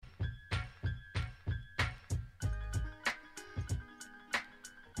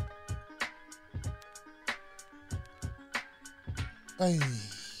Hey.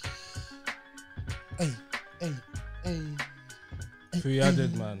 Free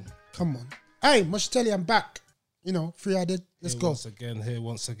added, man. Come on. Hey, Mushteli, I'm back. You know, free added. Let's go. Here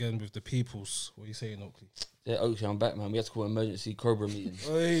once again with the peoples. What are you saying, Oakley? Yeah, Oakley, I'm back, man. We had to call an emergency Cobra meeting.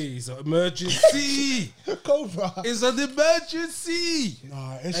 Hey, it's an emergency. Cobra. It's an emergency.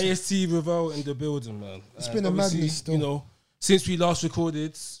 Nah, it's AST Revel in the building, man. It's been a madness still. You know, since we last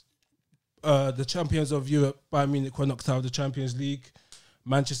recorded, the champions of Europe, Bayern Munich, were knocked out of the Champions League.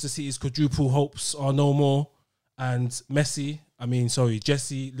 Manchester City's quadruple hopes are no more. And Jesse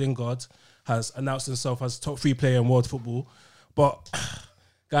Lingard has announced himself as top 3 player in world football. But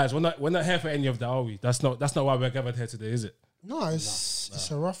guys, we're not here for any of that, are we? That's not why we're gathered here today, is it? No, it's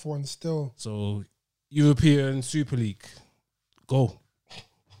a rough one still. So European Super League, go.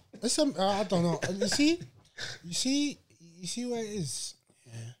 It's I don't know. You see where it is.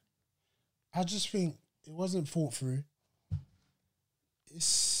 Yeah, I just think it wasn't thought through.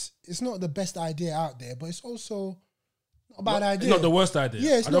 It's not the best idea out there, but it's also not a bad idea. It's not the worst idea.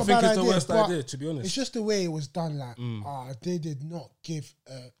 Yeah, I don't think it's the worst idea, to be honest. It's just the way it was done. Like, they did not give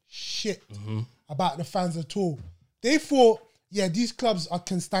a shit about the fans at all. They thought, yeah, these clubs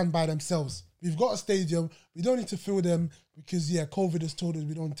can stand by themselves. We've got a stadium. We don't need to fill them because, COVID has told us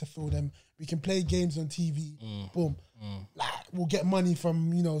we don't need to fill them. We can play games on TV. Boom. Like, we'll get money from,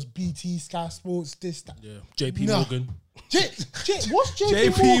 BT, Sky Sports, this, that. Yeah. JP Morgan. What's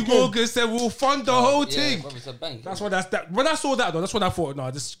JP Morgan said we'll fund the whole thing. It's a bank. That's what when I saw that, though, that's when I thought, no,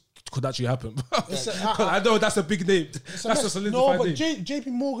 this could actually happen. I know that's a big name. That's a solidified name. JP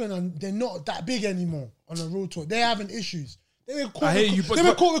Morgan, they're not that big anymore on a road tour. They're having issues. They were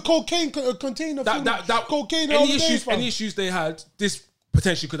caught with cocaine container. Cocaine. Any issues they had, this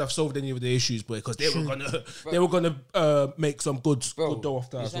potentially could have solved any of the issues, but because they were gonna make some good dough off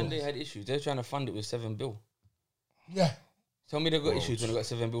that. They had issues. They're trying to fund it with 7 bill. Yeah. Tell me they've got issues when they got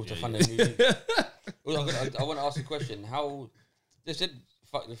 7 bill to fund a new league. I want to ask a question. How they said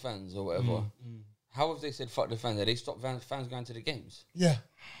fuck the fans or whatever? How have they said fuck the fans? Have they stopped fans going to the games? Yeah.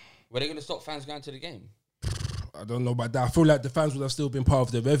 Were they going to stop fans going to the game? I don't know about that. I feel like the fans would have still been part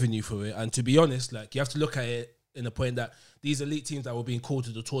of the revenue for it. And to be honest, like, you have to look at it in the point that these elite teams that were being called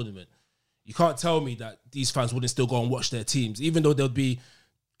to the tournament, you can't tell me that these fans wouldn't still go and watch their teams, even though maybe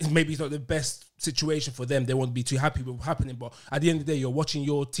it's not the best situation for them. They won't be too happy with what's happening. But at the end of the day, you're watching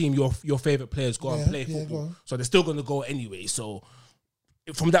your team, your favorite players go and play football. So they're still going to go anyway. So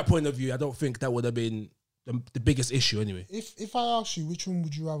from that point of view, I don't think that would have been the biggest issue anyway. If I ask you, which one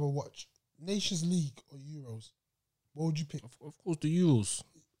would you rather watch? Nations League or Euros? What would you pick? Of course, the Euros.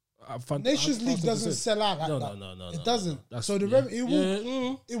 Nations League doesn't sell out like that. No. It doesn't. So the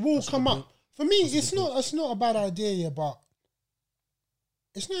revenue, it will come up. For me, it's not a bad idea, but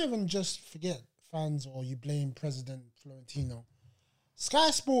it's not even just forget fans or you blame President Florentino. Sky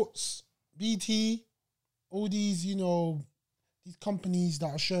Sports, BT, all these, these companies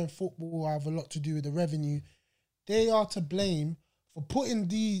that are showing football have a lot to do with the revenue. They are to blame for putting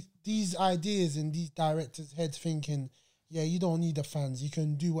these ideas in these directors' heads thinking, yeah, you don't need the fans. You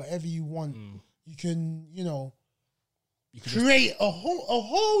can do whatever you want. You can, create a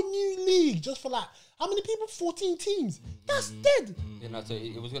whole new league just for like, how many people? 14 teams. That's dead. So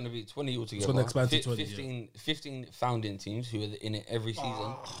it was going to be 20 altogether. It's going to expand to 20, 15 founding teams who are in it every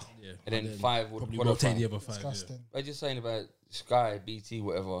season. And then 5 would probably qualify. rotate the other 5. I'm just saying about Sky, BT,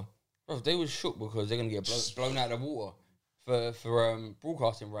 whatever. Bro, they was shook because they're going to get blown out of the water for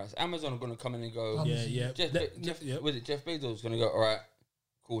broadcasting rights. Amazon are going to come in and go, Jeff Bezos going to go, all right,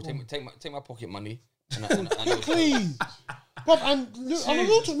 cool, take my pocket money. Please. But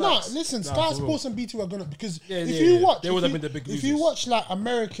listen, Sky Sports and BT are gonna, because they would have been the big losers. If you watch like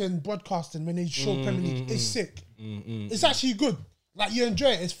American broadcasting when they show Premier League, it's sick. It's actually good. Like, you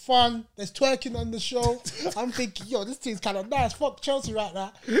enjoy it. It's fun. There's twerking on the show. I'm thinking, this team's kind of nice. Fuck Chelsea right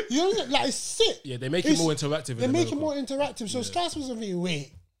now. Like, it's sick. Yeah, they make it more interactive. They make it more interactive. So Sky Sports are thinking,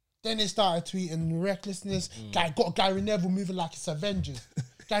 wait. Then they started tweeting recklessness. Got Gary Neville moving like it's Avengers.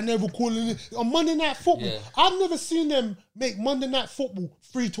 Gary Neville calling it on Monday Night Football. Yeah. I've never seen them make Monday Night Football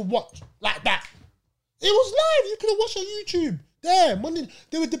free to watch like that. It was live. You could have watched on YouTube. There, Monday.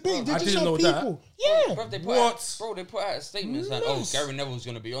 They were debating. They just showed people. That. Yeah. Bro, they put out a statement saying, Gary Neville's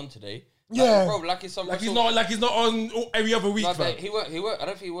going to be on today. Yeah, bro, like it's he's not on every other week. No, he won't. I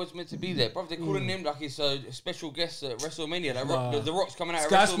don't think he was meant to be there, bro. They're calling him like he's a special guest at WrestleMania. The Rock's coming out.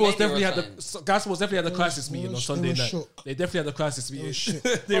 Sky Sports definitely had the crisis meeting on Sunday night. Shook. They definitely had the crisis meeting.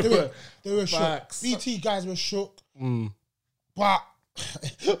 They were shook. BT guys were shook. But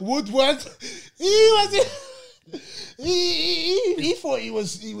Woodward, he thought he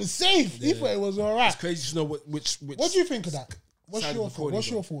was safe. He thought it was all right. It's crazy to know which. What do you think of that?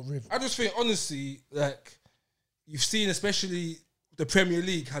 What's your thought, Riv? I just think, honestly, like, you've seen, especially the Premier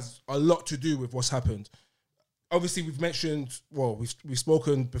League has a lot to do with what's happened. Obviously, we've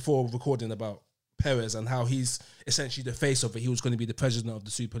spoken before recording about Perez and how he's essentially the face of it. He was going to be the president of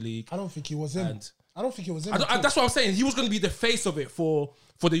the Super League. I don't think he was in. That's what I'm saying. He was going to be the face of it for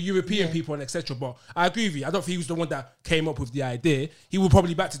the European people and etc. But I agree with you. I don't think he was the one that came up with the idea. He will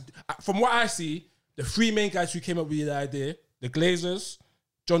probably back to, from what I see, the three main guys who came up with the idea: the Glazers,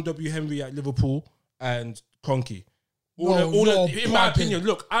 John W. Henry at Liverpool, and Kroenke. In my opinion,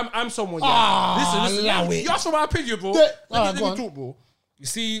 look, I'm someone. Listen. You asked for my opinion, bro. Let me talk, bro. You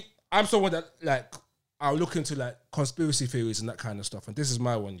see, I'm someone that, like, I'll look into, like, conspiracy theories and that kind of stuff. And this is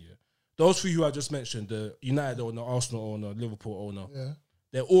my one, yeah. Those three who I just mentioned, the United owner, Arsenal owner, Liverpool owner,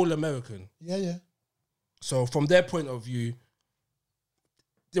 they're all American. Yeah. So from their point of view,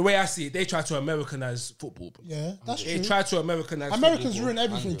 the way I see it, they try to Americanize football. Yeah, that's true. They try to Americanize Americans football. ruin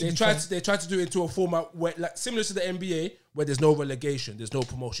everything. They try to do it into a format where, like, similar to the NBA, where there's no relegation, there's no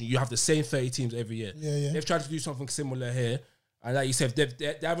promotion. You have the same 30 teams every year. Yeah. They've tried to do something similar here, and like you said,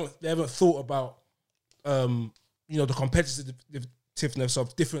 they haven't thought about the competitiveness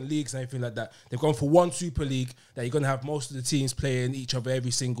of different leagues and everything like that. They've gone for one Super League that you're going to have most of the teams playing each other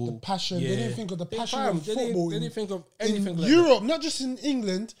every single the passion. year. They didn't think of the passion of football. They didn't think of anything like Europe, that. not just in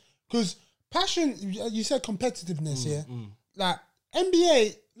England, because passion, you said competitiveness here. Like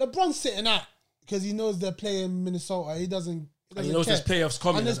NBA, LeBron's sitting out because he knows they're playing Minnesota. He doesn't and he knows care. There's playoffs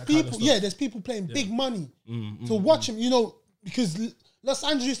coming. And there's people, there's people playing big money to watch him, because Los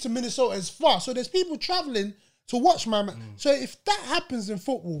Angeles to Minnesota is far. So there's people traveling to watch my man. So if that happens in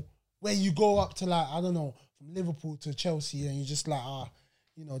football, where you go up to, like, I don't know, from Liverpool to Chelsea, and you're just like,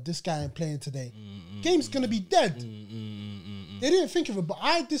 this guy ain't playing today, game's gonna be dead. They didn't think of it, but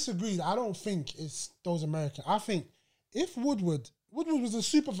I disagree. I don't think it's those Americans. I think if Woodward was a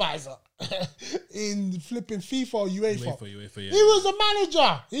supervisor in flipping FIFA or UEFA. He was a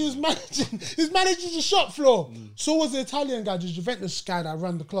manager. He was managing the shop floor. So was the Italian guy, the Juventus guy that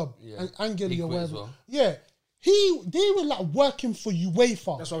ran the club, Angeli or whatever. Well. Yeah. They were like working for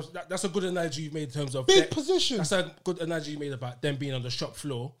UEFA. That's a good analogy you made in terms of big position. That's a good analogy you made about them being on the shop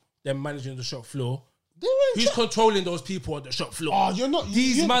floor, them managing the shop floor. Who's controlling those people on the shop floor? Oh, you're not.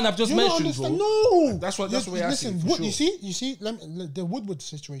 These man I've just mentioned, bro. No, that's the way I see it. You see, the Woodward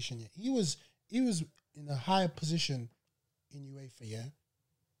situation. Yeah, he was in a higher position in UEFA. Yeah,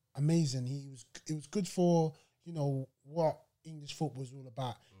 amazing. It was good for what English football is all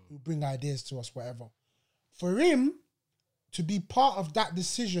about. He'll bring ideas to us, whatever. For him to be part of that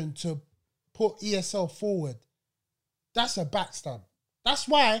decision to put ESL forward, that's a backstab. That's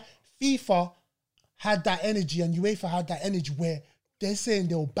why FIFA had that energy and UEFA had that energy where they're saying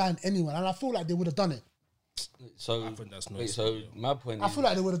they'll ban anyone, and I feel like they would have done it. So I think that's nice. So my point, I feel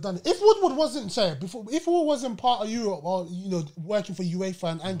like they would have done it if Woodward wasn't if Woodward wasn't part of Europe or working for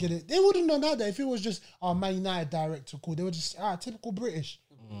UEFA and get it, they wouldn't know that. If it was just our Man United director, cool, they were just typical British.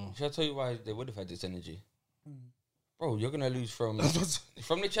 Should I tell you why they would have had this energy? Bro, you're gonna lose from the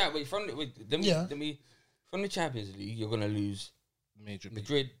Champions League. You're gonna lose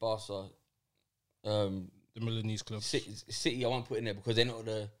Madrid, Barca, the Milanese clubs. City, I won't put in there because they're not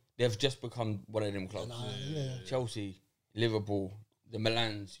they've just become one of them clubs. Chelsea, Liverpool, the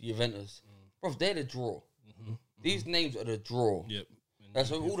Milans, Juventus. Bro, they're the draw. These names are the draw. Yep.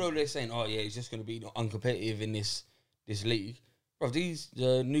 That's although they're saying, it's just gonna be uncompetitive in this league. Bro,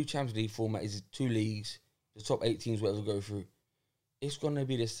 the new Champions League format is 2 leagues. The top 8 teams, whatever, go through. It's going to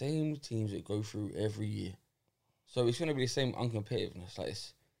be the same teams that go through every year. So it's going to be the same uncompetitiveness like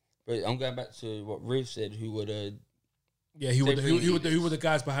this. But I'm going back to what Riv said, who were the... Yeah, who were the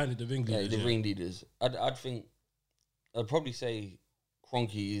guys behind it, the ringleaders. The ringleaders. I'd probably say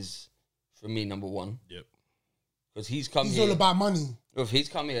Kroenke is, for me, number 1. Yep. Because he's all about money. If he's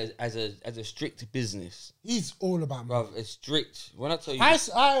come here as a strict business. He's all about money. Bruv, it's strict. When I tell you... I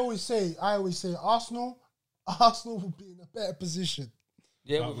always say Arsenal will be in a better position.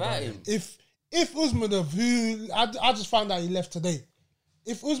 Yeah, without him. If Usmanov, who I just found out he left today,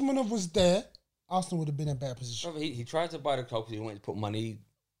 if Usmanov was there, Arsenal would have been in a better position. Bruv, he tried to buy the club because he wanted to put money.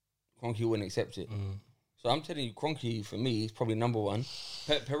 Kroenke wouldn't accept it. So I'm telling you, Kroenke, for me, is probably number 1.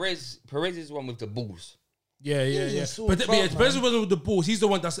 Perez is the one with the balls. Yeah. But Perez was with the balls. He's the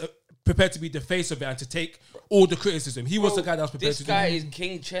one that's prepared to be the face of it and to take all the criticism. He was the guy that was prepared to do it. This guy is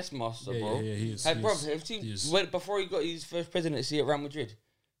king chess master, bro. Yeah, he is. Before he got his first presidency at Real Madrid,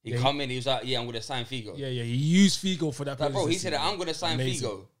 he come in, he was like, I'm going to sign Figo. Yeah, he used Figo for that presidency. Bro, he said, I'm going to sign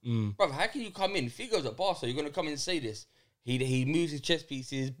Figo. Bro, how can you come in? Figo's at Barca, you're going to come in and say this. He moves his chess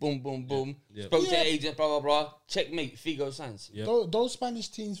pieces, boom, boom, boom. Spoke to agent, blah, blah, blah. Checkmate, Figo signs. Those Spanish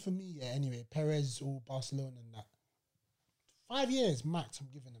teams for me, anyway, Perez or Barcelona and that. 5 years max, I'm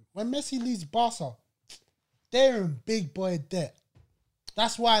giving them. When Messi leaves Barca, they're in big boy debt.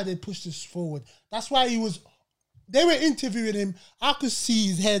 That's why they pushed this forward. That's why they were interviewing him. I could see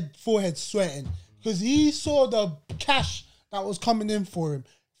his forehead sweating because he saw the cash that was coming in for him.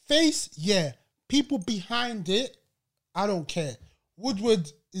 Face, yeah. People behind it, I don't care. Woodward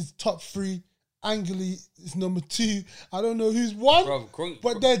is top 3. Angeli is number 2. I don't know who's 1,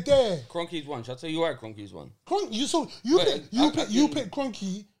 but they're there. Kroenke's 1. Shall I tell you why Kroenke's 1? You pick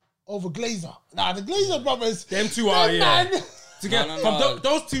Kroenke over Glazer. Nah, the Glazer brothers. Them two are,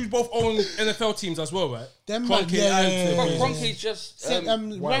 those two both own NFL teams as well, right? Kroenke's just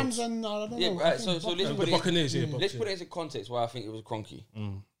Rams and I don't know. Right, so let's put it Buccaneers. Let's put it into context why I think it was Kroenke.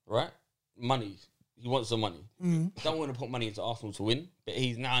 Right? Money. He wants the money. Don't want to put money into Arsenal to win, but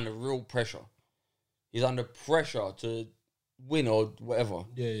he's now under real pressure. He's under pressure to win or whatever.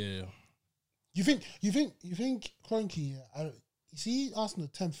 Yeah. You think Kroenke? You see Arsenal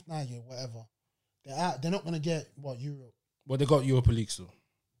 10th now, whatever. They're not gonna get Europe. Well, they got Europa League still.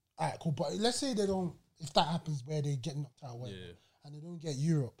 Alright, cool. But let's say they don't. If that happens, where they get knocked out, whatever, and they don't get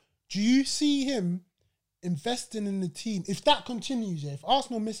Europe, do you see him investing in the team? If that continues, if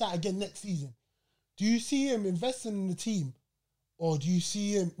Arsenal miss out again next season, do you see him investing in the team? Or do you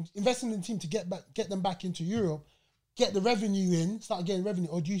see him investing in the team to get them back into Europe, get the revenue in, start getting revenue?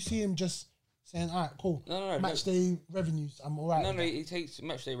 Or do you see him just saying, all right, cool, match day revenues, I'm all right? No, he takes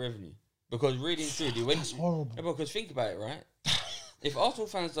match day revenue. Because really and truly, that's horrible. Because think about it, right? If Arsenal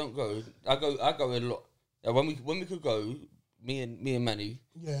fans don't go, I go a lot. When we could go, me and Manny,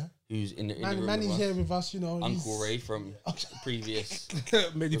 who's in the room Manny's here with us, Uncle Ray from previous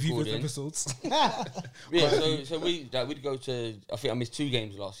many previous episodes. So we'd go to. I think I missed 2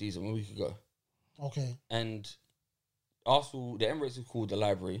 games last season when we could go. Okay. And Arsenal, the Emirates is called the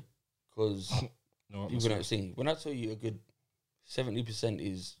library because people don't see. When I tell you a good 70%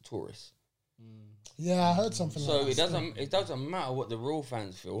 is tourists. Yeah, I heard something. So like that. It doesn't matter what the real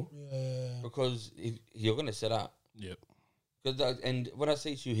fans feel. Yeah. Because you're gonna sell out. Yep. And when I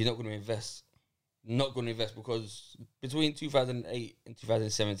say to you, he's not going to invest. Not going to invest because between 2008 and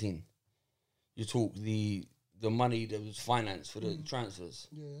 2017, you talk the money that was financed for the transfers.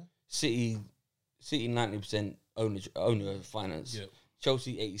 Yeah. City 90% owner finance. Yep.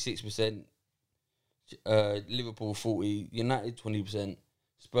 Chelsea 86%. Liverpool 40%. United 20%.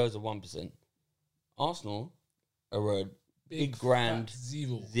 Spurs are 1%. Arsenal are a big grand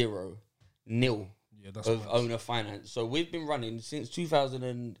 0. Nil. Of owner finance. So we've been running since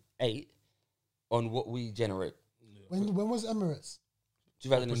 2008 on what we generate. When was Emirates?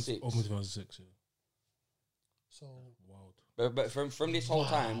 2006. Open 2006, yeah. So wild. But from this whole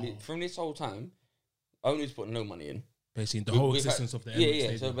time, owners put no money in. Basically, the whole existence of the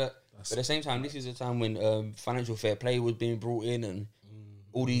Emirates. Yeah. So, but at the same time, this is a time when financial fair play was being brought in, and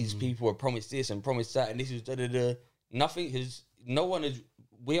all these people were promised this and promised that, and this is nothing has. No one is.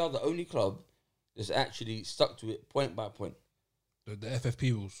 We are the only club that's actually stuck to it point by point. The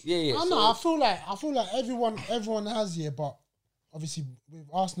FFP rules. Yeah. I know. I feel like everyone has here, but obviously with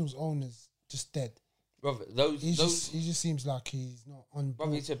Arsenal's owners just dead. Brother, he just seems like he's not on.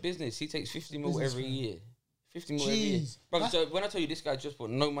 Brother, it's a business. He takes 50 mil every year. 50 mil every year. Brother, so when I tell you this guy just put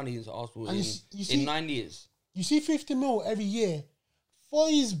no money into Arsenal in 9 years. You see 50 mil every year for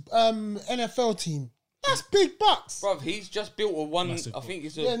his NFL team. That's big bucks. Bro, he's just built I think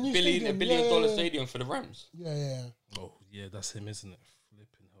it's a $1 billion stadium for the Rams. Yeah. Oh, yeah, that's him, isn't it?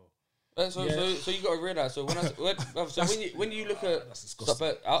 Flipping hell. So you got to realise. So when you look at,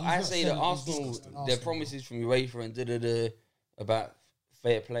 I say that Arsenal, their promises from UEFA and about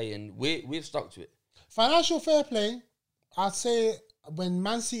fair play, and we've stuck to it. Financial fair play, I'd say when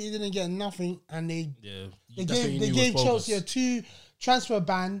Man City didn't get nothing and they gave Chelsea a 2 transfer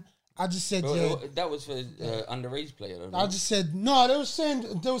ban. I just said that was for underage player. I just said no. They were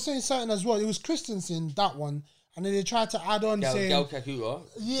saying something as well. It was Christensen, that one, and then they tried to add on saying Gal Kakuta.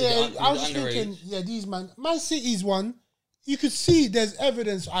 Yeah, I was just thinking. Yeah, these Man City's one. You could see there's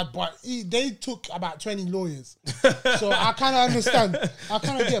evidence, but they took about 20 lawyers, so I kind of understand. I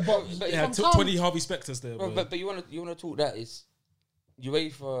kind of get, but 20 Harvey Specters there. But you want to talk that is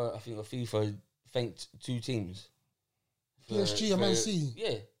UEFA. I think FIFA thanked 2 teams. PSG and Man City.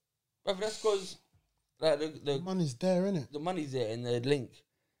 Yeah. But that's because like the money's there, innit? The money's there and the link.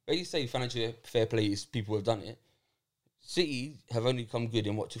 But you say financial fair play is people have done it. City have only come good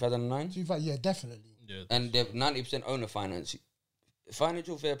in 2009? Yeah, definitely. Yeah, and they have 90% owner finance.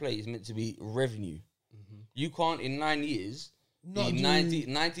 Financial fair play is meant to be revenue. You can't in 9 years be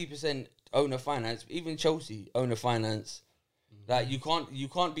 90% owner finance. Even Chelsea owner finance. Like you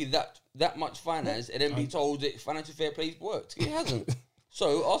can't be that much finance and then be told that financial fair play's worked. It hasn't.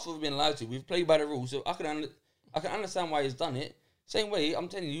 So Arsenal have been lied to. We've played by the rules, so I can understand why he's done it. Same way, I'm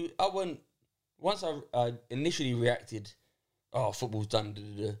telling you, once I initially reacted, oh, football's done.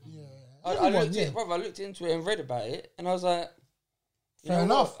 Yeah. I looked into it and read about it, and I was like, fair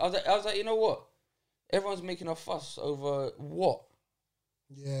enough. I was like, you know what? Everyone's making a fuss over what?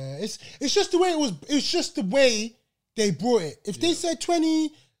 Yeah, it's just the way it was. It's just the way they brought it. If they said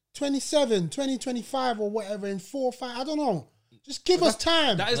 2027, 2025 or whatever in 4 or 5, I don't know. Just give us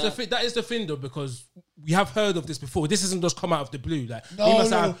time. That is the thing though, because we have heard of this before. This isn't just come out of the blue. Like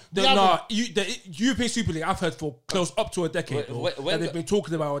the European Super League, I've heard for close up to a decade that they've been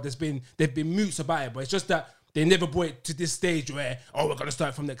talking about. They've been mutes about it, but it's just that they never brought it to this stage where we're gonna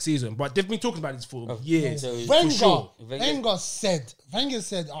start from next season. But they've been talking about this for years. Wenger said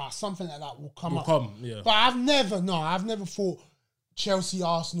something like that will come up. But I've never thought Chelsea,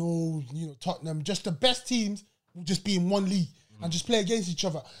 Arsenal, Tottenham, just the best teams will just be in one league and just play against each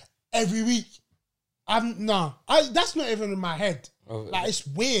other every week. That's not even in my head. It's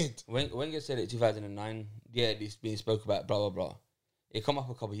weird. Wenger said it 2009. Yeah, this being spoke about, blah blah blah. It come up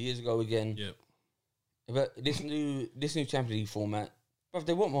a couple of years ago again. Yep. But this new Champions League format, bro,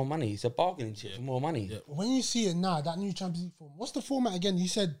 they want more money. It's a bargaining chip for more money. Yep. When you see it now, that new Champions League format, what's the format again? You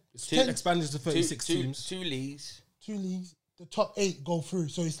said it's expanded to 36 teams. Two leagues. The top 8 go through,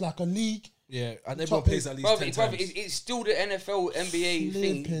 so it's like a league. Yeah, and everyone plays at least 10 times. It's still the NFL, NBA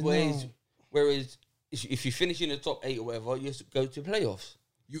thing. Whereas if you finish in the top 8 or whatever, you have to go to playoffs.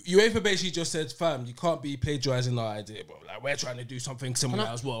 UEFA basically just said, fam, you can't be plagiarizing our idea, bro. Like, we're trying to do something similar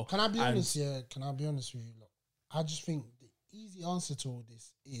as well. Can I be honest? Yeah, can I be honest with you? Look, I just think the easy answer to all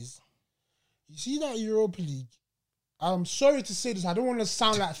this is, you see that Europa League. I'm sorry to say this. I don't want to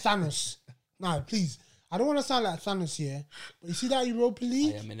sound like Thanos. No, please. I don't want to sound like Thanos here. But you see that Europa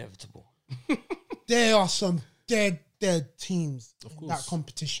League? I am inevitable. There are some dead teams in that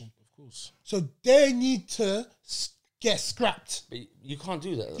competition. Of course. So they need to get scrapped. But you can't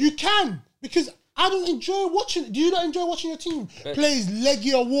do that, though. You can, because I don't enjoy watching. Do you not enjoy watching your team plays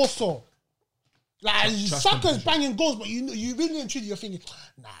Legia Warsaw? Like Saka's banging goals, but you really and truly you're thinking,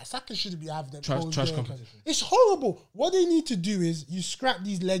 Saka shouldn't be having them goals. It's horrible. What they need to do is you scrap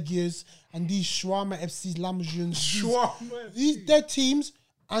these Legias and these Shawarma FCs, Lamajuns, these dead teams,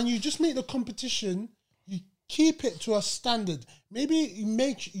 and you just make the competition. You keep it to a standard. Maybe you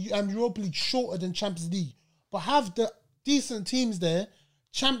make Europa League shorter than Champions League, but have the decent teams there.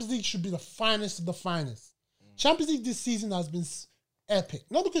 Champions League should be the finest of the finest. Champions League this season has been epic.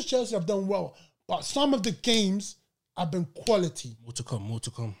 Not because Chelsea have done well, but some of the games have been quality. More to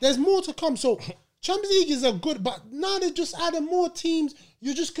come. There's more to come. So Champions League is but now they're just adding more teams.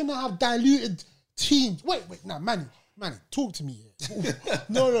 You're just going to have diluted teams. Wait, now, Manny, talk to me here.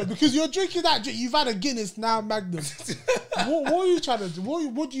 No, because you're drinking that drink. You've had a Guinness, now Magnum. What are you trying to do?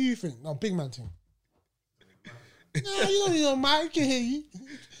 What do you think? No, big man team. No, you know, Mike, I can hear you.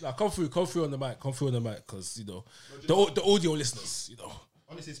 Nah, come through on the mic, because, the audio listeners,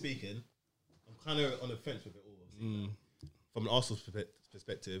 Honestly speaking, I'm kind of on the fence with it all. From an Arsenal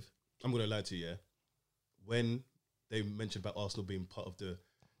perspective, I'm going to lie to you, when they mentioned about Arsenal being part of the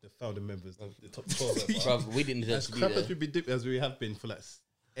founding members of the top 12, bro, we didn't deserve to be there. As we have been for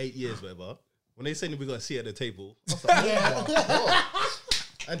 8 years, whatever. When they saying we got a seat at the table, I was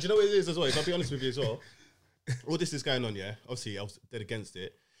like, and do you know what it is as well? If I'll be honest with you as well, all this is going on, obviously I was dead against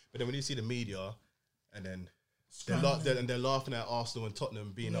it, but then when you see the media and then they're laughing at Arsenal and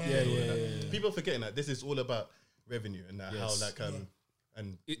Tottenham being up there, people are forgetting that this is all about revenue and how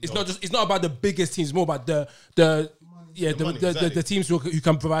and it's not about the biggest teams, more about the teams who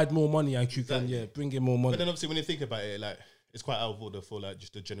can provide more money and who can bring in more money. But then obviously when you think about it, it's quite out of order for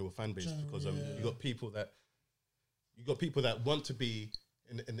just the general fan base, because you got people that want to be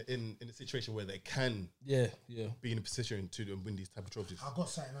in a situation where they can be in a position to win these type of trophies. I got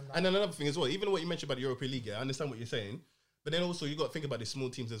something on that. And then another thing as well, even what you mentioned about the European League, I understand what you're saying, but then also you got to think about the small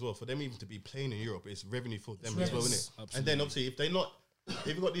teams as well. For them even to be playing in Europe, it's revenue for them as well, isn't it? Absolutely. And then obviously if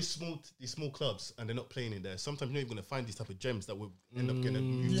you've got these small clubs and they're not playing in there, sometimes you're not even going to find these type of gems that will end up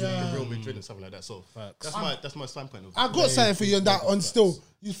getting to Real Madrid and something like that. So that's my standpoint. I got something for you on that. On still,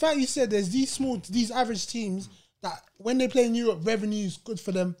 the fact you said there's these average teams that when they play in Europe, revenue is good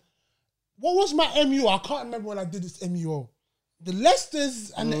for them. What was my MU? I can't remember when I did this MUO. The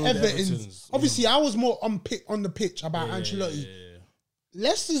Leicesters and the Evertons. Obviously, I was more on the pitch about Ancelotti.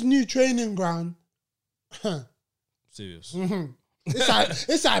 Leicester's new training ground. Serious.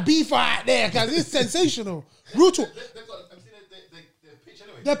 It's like beef out there because it's sensational. Brutal.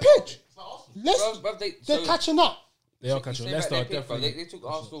 Their pitch. They're catching up. They are catching up. Leicester definitely. They took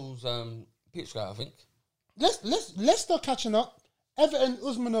Arsenal's pitch guy, I think. Leicester catching up. Everton,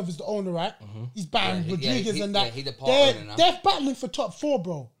 Usmanov is the owner, right? Mm-hmm. He's banned Rodriguez and that. They're battling for top 4,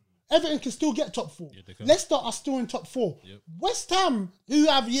 bro. Everton can still get top 4. Yeah, Leicester are still in top 4. Yep. West Ham, who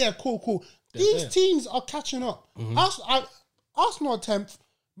have, cool. These teams are catching up. Mm-hmm. Arsenal 10th.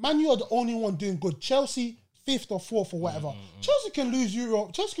 Man U are the only one doing good. Chelsea 5th or 4th or whatever. Mm-hmm. Chelsea can lose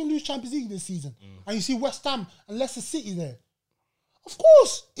Europe. Chelsea can lose Champions League this season. Mm-hmm. And you see West Ham and Leicester City there. Of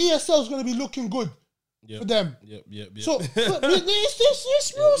course, ESL is going to be looking good. For them. Yep. So, it's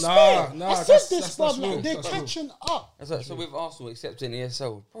real spirit. I said this, bro. They're catching up. So with Arsenal accepting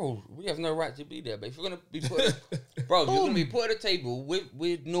ESL, bro, we have no right to be there. But if you're going to be put... bro, you're going to be put at a table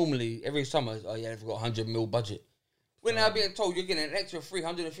with normally, every summer, they've got 100 mil budget. We're now being told you're getting an extra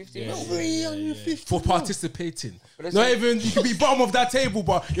 350 mil. 350 for participating. Not even, you can be bottom of that table,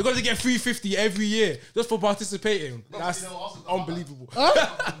 but you're going to get 350 every year just for participating. That's unbelievable.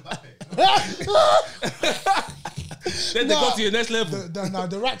 Then they got to your next level.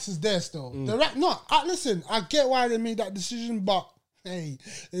 The rats is there still. The rat, listen, I get why they made that decision, but hey,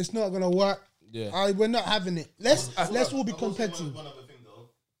 it's not gonna work. Yeah, we're not having it. Let's all be competitive. One other thing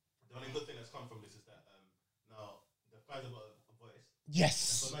though, the only good thing that's come from this is that now the fans have got a voice.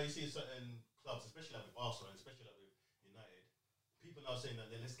 Yes. So now you see certain clubs, especially like with Arsenal, especially like with United, people now saying that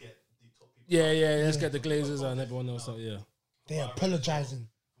let's get the top people. Yeah, let's get the Glazers and everyone else. They're apologizing.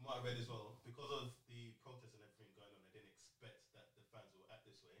 From what I read as well, because of the protests and everything going on, they didn't expect that the fans will act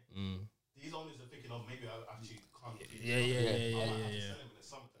this way. These owners are thinking, maybe I actually can't get it. Yeah.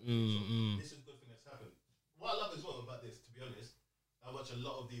 This is a good thing that's happened. What I love as well about this, to be honest, I watch a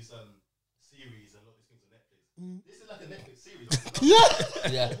lot of these series and a lot of these things on Netflix. This is like a Netflix series.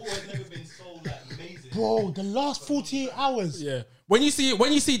 Yeah. Football has never been so amazing. Bro, the last 48 hours. Yeah. When you see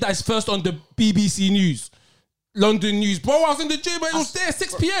that it's first on the BBC News, London News, bro, I was in the gym, but it was there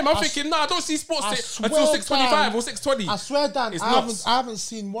 6 p.m. I'm thinking, I don't see sports until 6:25 or 6:20. I swear, Dan, I haven't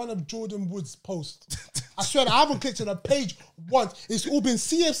seen one of Jordan Wood's posts. I swear, I haven't clicked on a page once. It's all been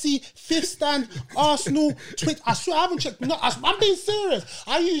CFC, Fifth Stand, Arsenal, Twitter. I swear, I haven't checked. I'm being serious.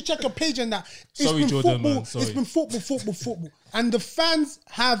 I usually check a page and that. It's been Jordan, football. Man, it's been football. And the fans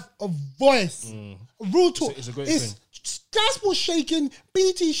have a voice. Real talk. It's a great thing. Sky Sports shaking,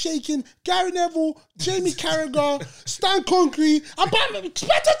 BT shaking, Gary Neville, Jamie Carragher, Stan Concrete. Petr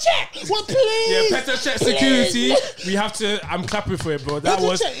Cech. What, please? Yeah, Petr Cech security. We have to. I'm clapping for it, bro. That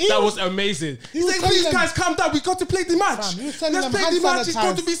was amazing. He's like, please, guys, calm down. We got to play the match. Let's play the match. It's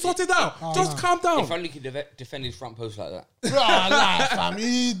got to be sorted out. Just calm down. If only he could defend his front post like that. Fam.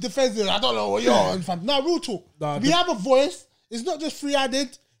 He defends it. I don't know what you're on, fam. No, real talk. We have a voice. It's not just free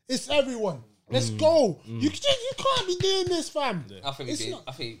added. It's everyone. Let's go. You can't be doing this, fam. Yeah. I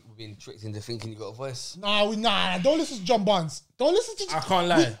think we've been tricked into thinking you got a voice. Nah. Don't listen to John Barnes. Don't listen to. I can't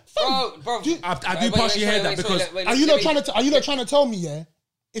lie, bro. I do partially hear that because are you not trying to tell me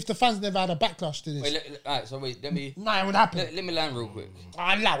if the fans never had a backlash to this? Let me. Nah, it would happen. Let me land real quick.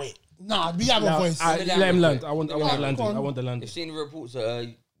 I'll allow it. Nah, we have a voice. Let him land. I want the landing. I want the landing. You've seen the reports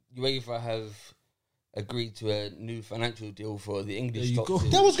that UEFA have agreed to a new financial deal for the English top team.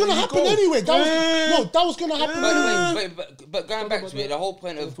 That was going to happen anyway. That was going to happen. But going back to it, the whole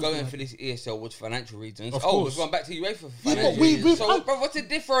point of going for this ESL was financial reasons. We've gone back to UEFA for financial reasons. Bro, what's the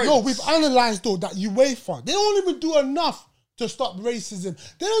difference? No, we've analysed though that UEFA, they don't even do enough to stop racism.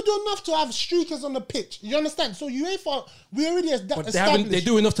 They don't do enough to have streakers on the pitch. You understand? So UEFA, we already established. They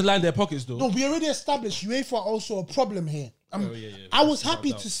do enough to line their pockets though. No, we already established UEFA are also a problem here. I was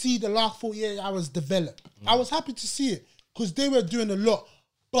happy to see the last 48 hours develop. I was happy to see it because they were doing a lot.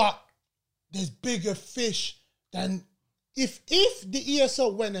 But there's bigger fish than if the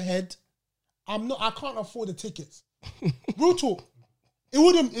ESL went ahead. I can't afford the tickets. Real talk. It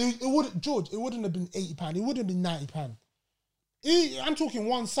wouldn't, George. It wouldn't have been £80. It wouldn't have been £90. I'm talking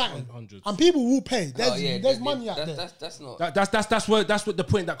one side, and people will pay. There's money out there. That's what the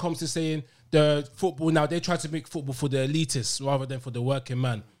point that comes to saying the football now. They try to make football for the elitists rather than for the working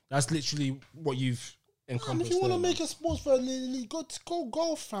man. That's literally what you've encompassed. If you want to make a sports for elite, go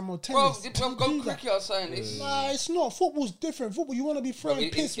golf, fam, or tennis. Bro, go cricket. I'm saying this. Nah, it's not. Football's different. Football, you want to be throwing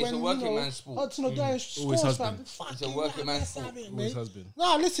piss when it's a working man's sport. Always has been. It's a working man's sport. Always has been.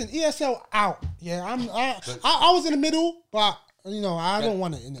 Nah, listen, ESL out. Yeah, I was in the middle, but. I don't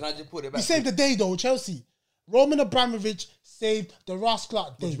want it in it. Can I just put it back? We saved the day though, Chelsea. Roman Abramovich saved the Ross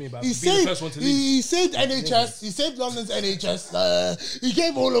Clark thing. He saved NHS. He saved London's NHS. He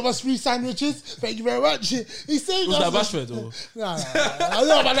gave all of us free sandwiches. Thank you very much. He saved us. Was that Bashford? Or? No, I don't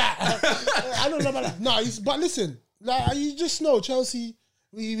know about that. I don't know about that. No, but listen, like, you just know Chelsea.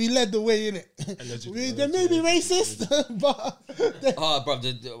 We led the way in it. They may be racist, but bro,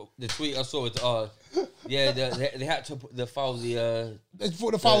 the tweet I saw was they had to foul the they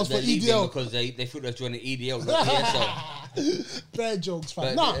thought the foul was for EDL because they thought they were joining EDL, not ESL. Bad jokes,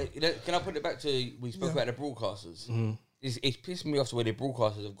 fam. Can I put it back to we spoke about the broadcasters? Mm-hmm. It's pissing me off the way the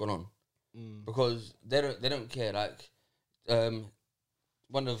broadcasters have gone on because they don't care. Like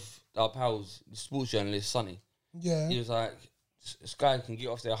one of our pals, the sports journalist Sonny, he was like, Sky can get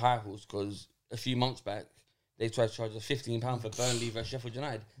off their high horse because a few months back they tried to charge us £15 for Burnley versus Sheffield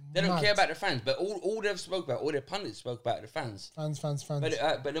United. They don't care about the fans, but all they've spoke about, all their pundits spoke about the fans. Fans.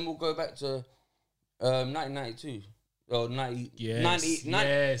 But then we'll go back to 1992 or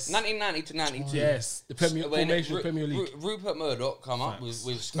 1990 to 92. Yes, the Premier League. Rupert Murdoch come up with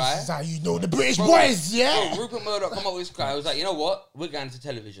Sky. This is how you know the British boys, yeah. Rupert Murdoch come up with Sky. I was like, you know what? We're going to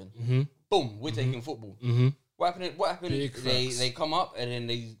television. Mm-hmm. Boom, we're taking football. Mm-hmm. What happened? They come up and then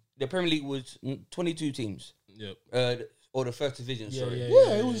the Premier League was 22 teams. Yep. Or the first division, sorry.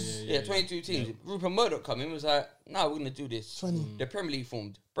 It was 22 teams. Yep. Rupert Murdoch come in and was like, no, we're going to do this. 20. The Premier League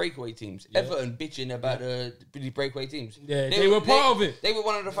formed breakaway teams. Yep. Everton bitching about the breakaway teams. Yeah, they were part of it. They were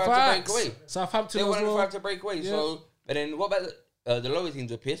one of the 5 to break away. Southampton they were one of the 5 to break away. Yeah. So, and then what about the lower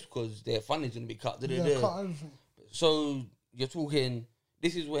teams were pissed because their funding's going to be cut. Cut everything. So you're talking,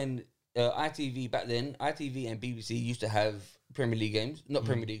 this is when ITV back then, ITV and BBC used to have Premier League games, not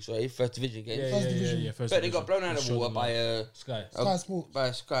Premier League, sorry, First Division games. But they got blown out of the water by Sky Sports.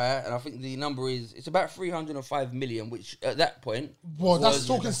 By Sky, and I think the number it's about 305 million, which at that point, that's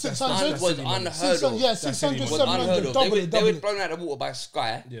talking 600. Was unheard of. Yeah, 600, 700. They were blown out of the water by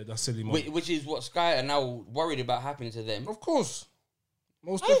Sky. Yeah, that's silly money. Which is what Sky are now worried about happening to them. Of course.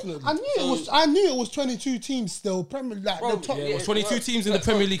 Most definitely. I knew it was 22 teams still. Premier League, it was 22 teams in the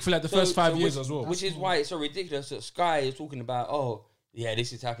Premier League for like the first 5 years as well. Which is why it's so ridiculous that Sky is talking about,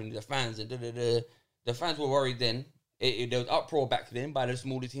 this is happening to the fans. And the fans were worried then. There was uproar back then by the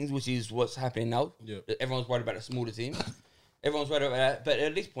smaller teams, which is what's happening now. Yeah. Everyone's worried about the smaller teams. Everyone's worried about that. But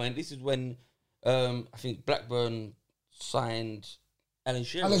at this point, this is when I think Blackburn signed Alan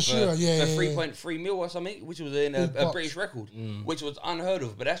Shearer for 3.3 mil or something, which was in a British record, which was unheard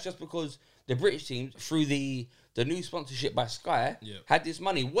of. But that's just because the British teams, through the new sponsorship by Sky, had this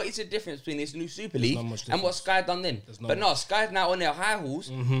money. What is the difference between this new Super League and what Sky done then? But no, Sky's now on their high horse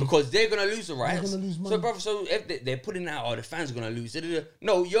because they're going to lose the rights. So, brother, if they're putting out, the fans are going to lose.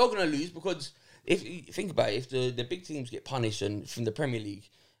 No, you're going to lose because if you think about it, if the big teams get punished from the Premier League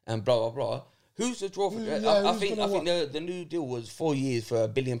and blah, blah, blah, who's the draw for? I think the new deal was 4 years for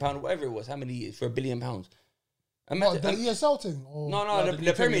 £1 billion, whatever it was. How many years for £1 billion? The ESL thing? No,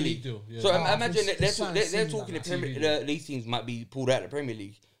 the Premier League deal. Yeah. So imagine they're talking these teams might be pulled out of the Premier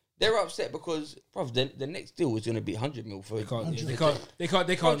League. They're upset because, the next deal is going to be 100 mil for. They can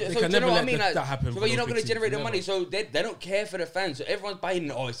never let that happen. So you're not going to generate the money, so they don't care for the fans. So everyone's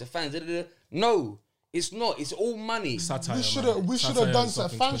buying. It's the fans. No. It's not. It's all money. Satire, we should have done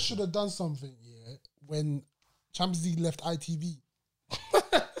something. Fans should have done something. Yeah, when Champions League left ITV.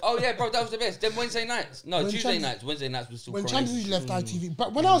 Oh yeah, bro, that was the best. Then Wednesday nights. No, Tuesday nights. Wednesday nights was still. When Champions League left ITV,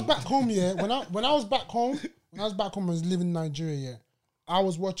 but when I was back home, when I was back home, I was living in Nigeria. Yeah, I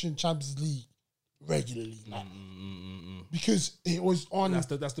was watching Champions League regularly, because it was on.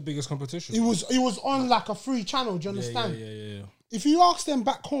 That's the biggest competition. It was on like a free channel. Do you understand? Yeah. If you ask them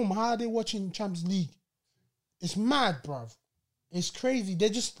back home how are they watching Champions League, it's mad, bruv. It's crazy. They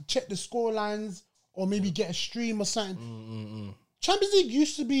just check the score lines or maybe get a stream or something. Champions League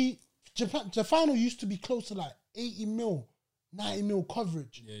used to be, the final used to be close to like 80 mil, 90 mil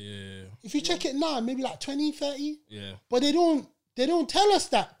coverage. Yeah. If you check it now, maybe like 20, 30. Yeah. But they don't tell us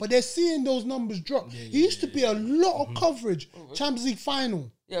that. But they're seeing those numbers drop. It used to be a lot of coverage. Champions League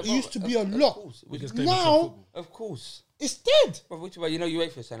final. Yeah, it used to be a lot. Now, of course. It's dead. But which way,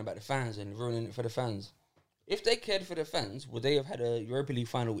 UEFA saying about the fans and ruining it for the fans. If they cared for the fans, would they have had a Europa League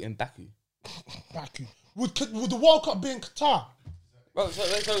final in Baku? Would the World Cup be in Qatar? Bro, so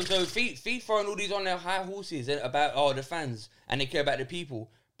FIFA and all these on their high horses about the fans and they care about the people.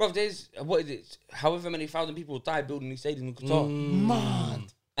 Bro, there's however many thousand people died building these stadiums in Qatar.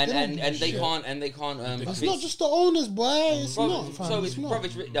 Mad. And they can't. It's not just the owners, boy. It's not. So it's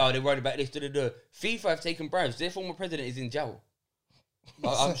they're worried about this. FIFA have taken bribes. Their former president is in jail.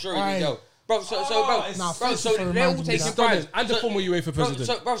 I'm sure he's in jail. Bro, so they're all taking pride. And the former UEFA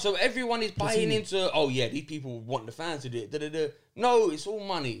president. So everyone is buying into, oh yeah, these people want the fans to do it. No, it's all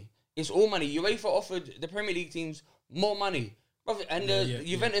money. It's all money. UEFA offered the Premier League teams more money. And the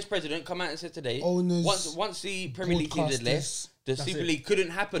Juventus president come out and said today, once the Premier League teams had left, the Super League couldn't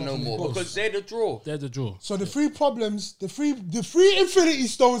happen no more because they're the draw. They're the draw. So the three problems, the three Infinity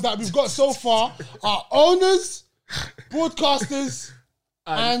Stones that we've got so far are owners, broadcasters,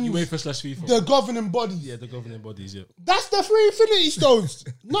 and UEFA/FIFA. The governing bodies. Yeah, the governing bodies, yeah. That's the three Infinity Stones.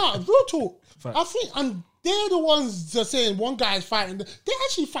 Nah, real talk. Fact. I think, and they're the ones that saying one guy is fighting. They're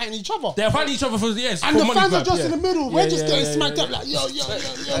actually fighting each other. They're fighting each other for years. And the fans are just in the middle. We're just getting smacked up like, yo.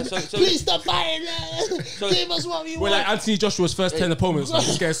 Please stop fighting. Give us what we want. We're like Anthony Joshua's first 10 opponents.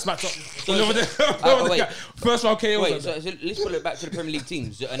 Just getting smacked up. First round KO. Wait, so let's pull it back to the Premier League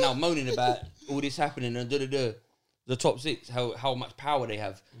teams that are now moaning about all this happening and the top six, how much power they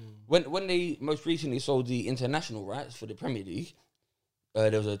have. When they most recently sold the international rights for the Premier League, there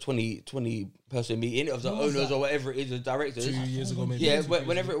was a 20 person meeting of the owners or whatever it is, the directors. 2 years ago, maybe. Yeah,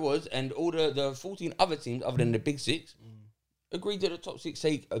 whenever it was, and all the 14 other teams, other than the big six, agreed that the top six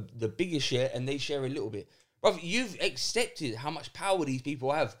take the biggest share and they share a little bit. Bro, you've accepted how much power these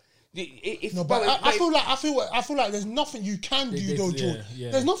people have. I feel like there's nothing you can do, though, George.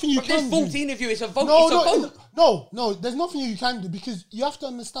 Yeah. There's nothing you can do. There's 14 of you. It's a vote. No. There's nothing you can do because you have to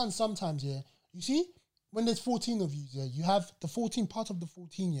understand sometimes. Yeah, you see, when there's 14 of you, yeah, you have the 14 part of the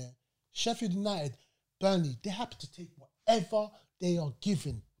 14. Yeah, Sheffield United, Burnley, they're happy to take whatever they are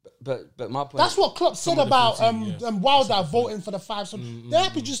given. But my point. That's what Klopp said about 14, Wilder voting for the 5. So they're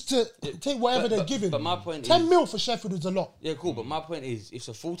happy just to take whatever they're given. But my point 10 mil for Sheffield is a lot. Yeah, cool. But my point is, if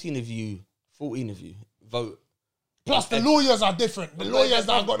the 14 of you vote. Plus the lawyers are different. The lawyers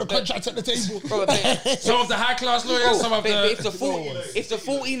that have got the contracts at the table. Some of the high class lawyers, some of the. If the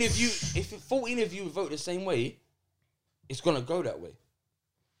 14 of you vote the same way, it's gonna go that way.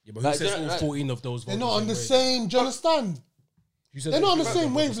 Yeah, but who says all 14 of those? They're not on the same. Do you understand? They're not on the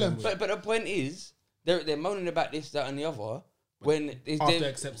same wavelength. But the point is, they're moaning about this, that, and the other. When after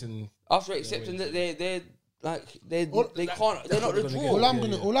accepting that they're not the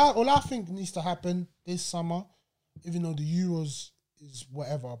draw. All I think needs to happen this summer, even though the Euros is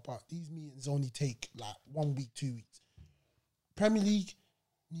whatever, but these meetings only take like 1 week, 2 weeks. Premier League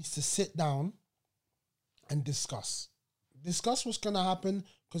needs to sit down and discuss what's gonna happen,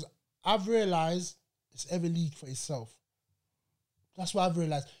 because I've realized it's every league for itself. That's what I've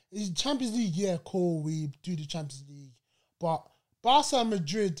realized. It's Champions League, yeah, cool. We do the Champions League, but Barca and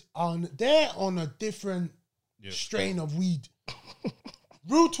Madrid they're on a different strain of weed.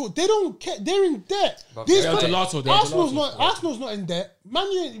 Real talk, they don't care. They're in debt. Arsenal's not in debt.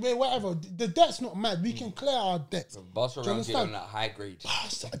 Man U, whatever. The debt's not mad. We can clear our debts. Barca are on that high grade.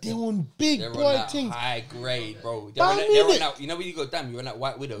 They're on big they're boy on things. High grade, bro. They're on that. You know when you go, damn, you're on that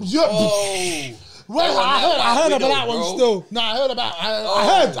White Widow. Well, I heard about that one still. No, I heard about.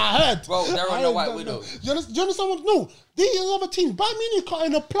 I heard. Bro, they're on the White Widow. Do you understand what? No, these other teams. Bayern Munich are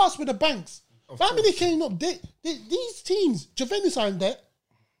in a plus with the banks. Bayern Munich came up. These teams, Juventus are in debt.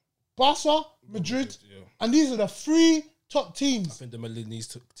 Barca, Madrid, and these are the 3 top teams. I think the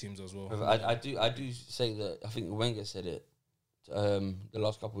Milanese teams as well. I do say that. I think Wenger said it the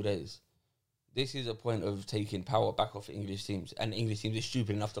last couple of days. This is a point of taking power back off English teams, and the English teams are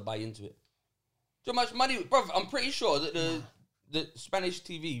stupid enough to buy into it. Too much money, bro. I'm pretty sure that the Spanish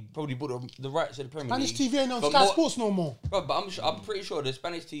TV probably bought the rights to the Premier League. Spanish TV ain't on Sky Sports no more. Bro, but I'm pretty sure the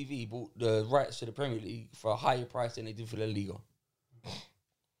Spanish TV bought the rights to the Premier League for a higher price than they did for La Liga.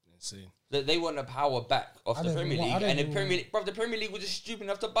 They want the power back of the Premier League, and the Premier League was just stupid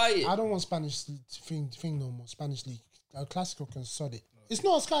enough to buy it. I don't want Spanish thing no more. Spanish League, Clasico can sod it. It's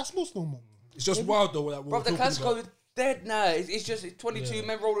not a Sky Sports no more. It's just wild though. Like, bro, the Clasico is dead now. It's just 22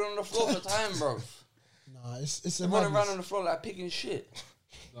 men rolling on the floor at the time, bro. Nah, it's running around on the floor like picking shit.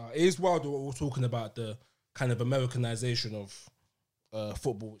 Nah, it is wild what we're talking about, the kind of Americanization of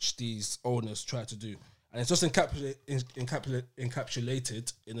football, which these owners try to do. And it's just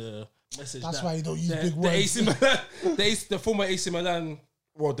encapsulated in a message. That's why you don't use big words. The former AC Milan,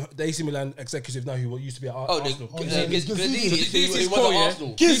 well, the AC Milan executive now, who used to be at Arsenal. This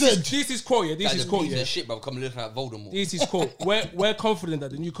is quote. This is quote. Yeah. Shit, bro. Come looking at Voldemort. This is quote. We're confident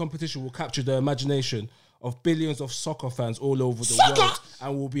that the new competition will capture the imagination of billions of soccer fans all over the world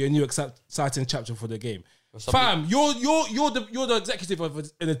and will be a new exciting chapter for the game. Fam, you're the executive of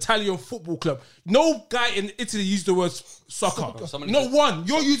an Italian football club. No guy in Italy used the word soccer. Not one.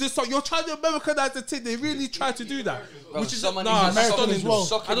 You're using soccer. You're trying to Americanize the thing. They really try to do that. Bro, which is stunning.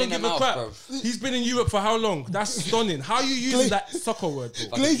 Well. I don't give a crap. Bro. He's been in Europe for how long? That's stunning. How are you using that soccer word?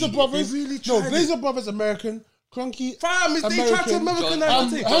 Bro? Glazer Brothers. Glazer Brothers American. Crunky. Fam, they tried to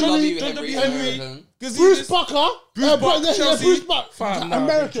Americanize it. John W. Henry. Bruce Bucker. Bruce Bucker. Fam,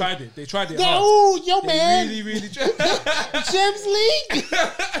 American. They tried it. Oh, yo, man. Really tried. James League.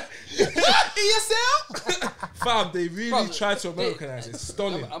 ESL. Fam, they really tried to Americanize it.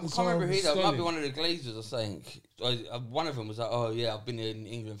 Stunning. I can't remember who that might be one of the Glazers or saying. One of them was like, oh yeah, I've been in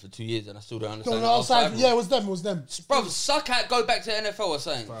England for 2 years and I still don't understand. Yeah, it was them. Bro, suck out, go back to NFL or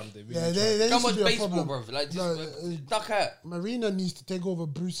something. They come on baseball, bro. Like, duck out. Marina needs to take over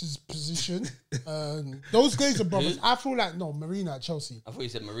Bruce's position. Those Glazer brothers, I feel like, Marina at Chelsea. I thought you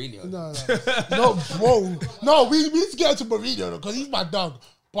said Mourinho. No, bro. No, we need to get to Mourinho because he's my dog.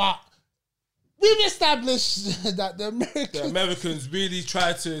 But we've established that the Americans really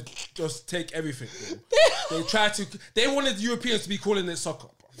try to just take everything, bro. They wanted Europeans to be calling it soccer,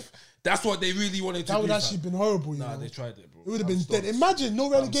 bro. That's what they really wanted to do. That would actually been horrible, you know. They tried it, bro. It would have been dead. Imagine no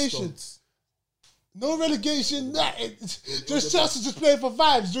relegation. No relegation, just Chelsea just playing for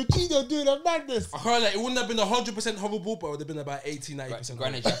vibes. Jorginho doing a madness. I heard it wouldn't have been 100% horrible, but it would have been about 80-90%.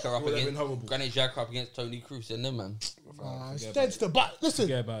 Granit Xhaka up against Toni Kroos and them, man. It's dead still. But listen,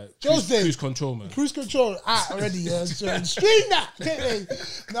 forget about it. Jose, cruise control, man. Cruise control already. Yeah, stream that.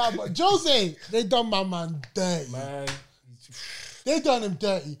 No, but Jose, they done my man dirty. Man. They done him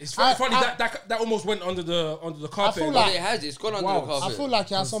dirty. It's funny that almost went under the carpet. I feel like it's gone under the carpet. I feel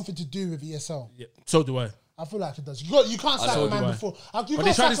like it has something to do with ESL. Yeah, so do I. I feel like it does. You can't sack a man before. But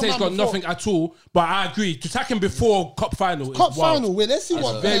they try to say it's got nothing at all. But I agree. To sack him before cup final. Cup final. Wait, let's see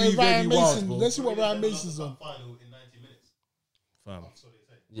what very, Ryan Mason. Wild, let's see what Ryan Mason's on. Final in 90 minutes. Fam.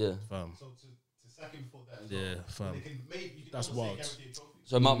 Yeah. Fam. So to sack him before that. Yeah, fam. That's wild.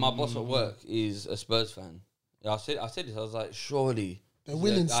 So my boss at work is a Spurs fan. I said this. I was like, surely. They're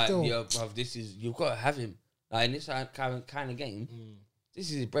winning still. Yeah, bruv, you've got to have him. Like in this kind of game, this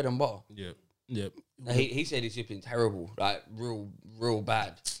is his bread and butter. Yeah. He said he's been terrible, like real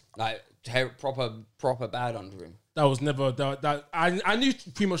bad, like proper bad under him. That was never that. I knew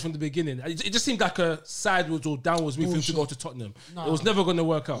pretty much from the beginning. It just seemed like a sideways or downwards move for him to go to Tottenham. Nah. It was never going to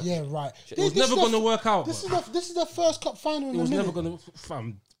work out. Yeah, right. It was never going to work out. This is the first cup final in the minute. It was never going to.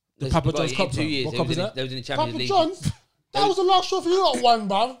 Fam, the Papa John's Cup. 2 years. What cup is that? They was in the Champions League. Papa John's. That was the last trophy you got won,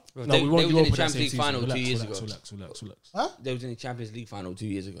 bruv. They was in the Champions League final 2 years ago. Relax. Huh? They was in the Champions League final 2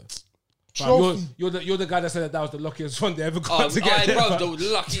 years ago. You're the guy that said that was the luckiest one they ever got to get there. Bro,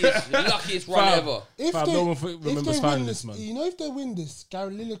 the luckiest run ever. No one remembers finding this, man. You know, if they win this,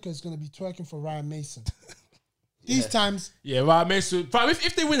 Gary Lineker is going to be twerking for Ryan Mason. These times. Yeah, Ryan Mason.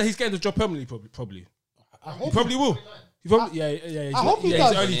 If they win, he's getting the job permanently, probably. He probably will. I hope he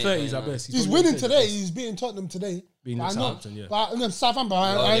does. He's early 30s, I bet. He's winning today. He's beating Tottenham today. Southampton, yeah. But Southampton,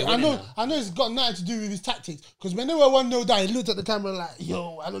 I know it's got nothing to do with his tactics. Because when they were 1-0 down, he looked at the camera like,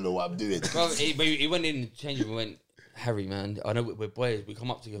 yo, I don't know what I'm doing. Bro, he went in the change room and went, Harry, man, I know we're boys. We come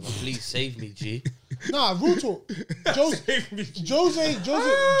up together. Please save me, G. Nah, real talk. Jose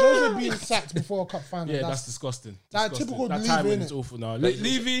being sacked before a cup final. Yeah, that's disgusting. That typical that timing is awful now.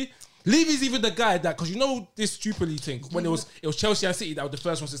 Levy's even the guy that, because you know this Super League thing, when it was Chelsea and City that were the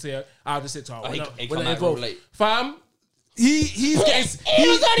first ones to say out of the sit. When they involved, fam, Levy's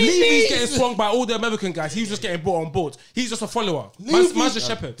getting swung by all the American guys. He was just getting brought on board. He's just a follower. Man's a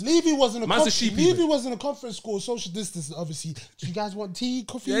shepherd. Levy was in a conference call, social distance, obviously. Do you guys want tea,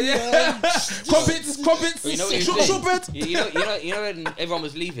 coffee? Yeah. Crumpets. Shortbread. You know when everyone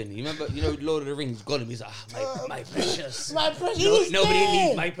was leaving. You remember? You know, Lord of the Rings. Gollum. He's like, my precious. My precious. Nobody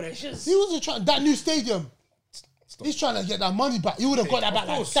leaves my precious. He was trying that new stadium. He's trying to get that money back. He would have got that back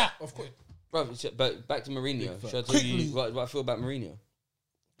like that. Of course. Bro, but back to Mourinho. Should I tell you what I feel about Mourinho?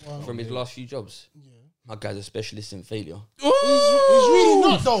 From his last few jobs? Yeah. My guy's a specialist in failure. He's really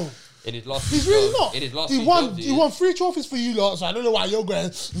not, though. In his last He's really not. In his last he won 3 trophies for you lot, so I don't know why you're going.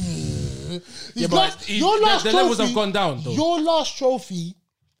 The levels have gone down, though. Your last trophy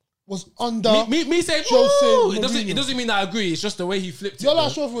was under me saying, Jose. It doesn't mean I agree. It's just the way he flipped it. Your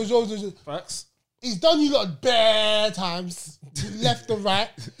last trophy was Jose. Facts. He's done you lot bare times, left and right.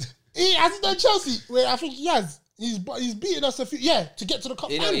 He hasn't done Chelsea. Wait, I think he has. He's beaten us a few. Yeah, to get to the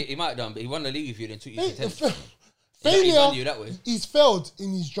cup. He might have done, but he won the league with you. Then took you to 10th. Failure. You that way. He's failed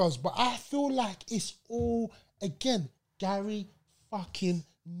in his jobs, but I feel like it's all again Gary fucking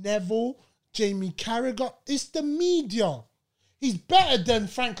Neville, Jamie Carragher. It's the media. He's better than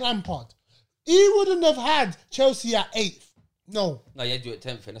Frank Lampard. He wouldn't have had Chelsea at 8th. No, you had to do it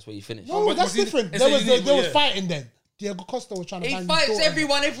 10th, and that's where you finished. No, that's different. They was fighting then. Diego Costa was trying to. He fights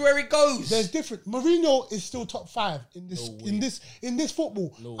everyone everywhere he goes. There's different. Mourinho is still top 5 in this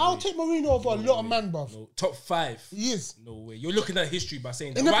football. I'll take Mourinho over a lot of man, bruv. No, top 5. He is. No way. You're looking at history by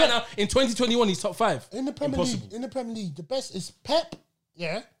saying that. Right now, in 2021, he's top 5. In the Premier League. In the Premier League, the best is Pep.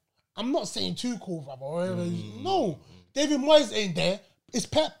 Yeah, I'm not saying Tuchel, bruv. No, David Moyes ain't there. It's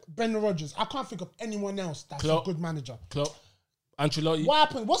Pep, Brendan Rodgers. I can't think of anyone else that's a good manager. Klopp. Ancelotti.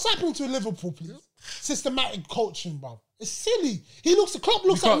 What's happening to Liverpool, please? Systematic coaching, bro. It's silly. Klopp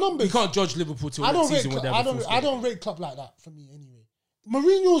looks at numbers. You can't judge Liverpool till next season when they have a full squad. I don't rate Klopp like that for me anyway.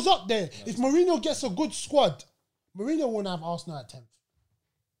 Mourinho's up there. If Mourinho gets a good squad, Mourinho won't have Arsenal at 10th.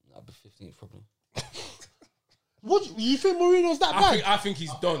 I'll be 15th probably. What you think Mourinho's that bad? I think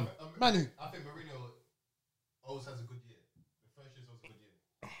he's done. Manny. I think Mourinho always has a good year. The first year's always a good year.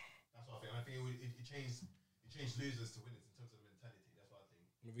 That's what I think. And I think it changed losers to winners in terms of mentality. That's what I think.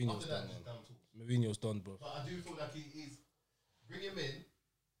 Mourinho's done, bro. But I do feel like he's bring him in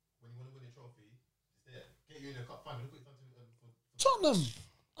when you want to win a trophy. He's there. Get you in a cup final. Look what he's done for Tottenham.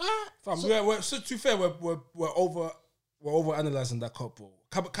 To be fair, we're over analysing that cup, bro.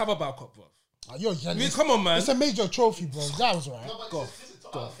 Carabao Cup, bro. You're jealous. I mean, come on, man. It's a major trophy, bro. That was right.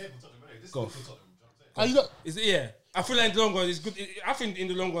 No, Is it? Yeah. I feel like in the long run, it's good. I think in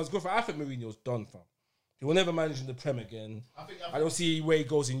the long run, it's good. I think Mourinho's done, fam. He will never manage in the Prem again. I don't see where he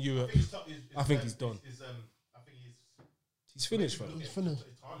goes in Europe. I think he's done. He's finished, fam.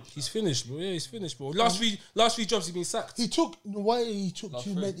 He's finished, bro. Yeah, he's finished, bro. Last three jobs he's been sacked. He took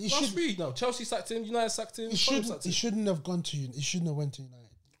too many. Last three, no. Chelsea sacked him. United sacked him. He shouldn't have gone to. He shouldn't have went to United.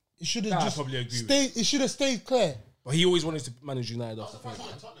 He should have just probably agree stayed. He should have stayed clear. But he always wanted to manage United after the first.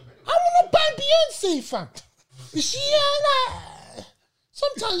 I want to ban Beyonce, fam. You see, like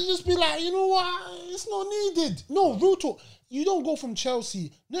sometimes you just be like, you know what? It's not needed. No, real talk. You don't go from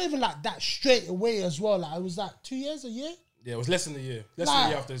Chelsea, not even like that straight away as well. Like it was like 2 years, a year. Yeah, it was less than a year. Less than a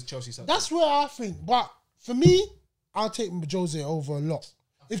year after Chelsea sacked. That's where I think. But for me, I'll take Jose over a lot.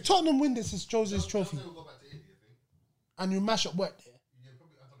 If Tottenham win this, it's Jose's trophy. And you mash up work there.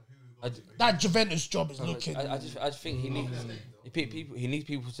 That Juventus job is looking. I just think he needs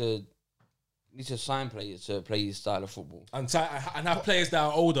people to sign players to play his style of football and have players that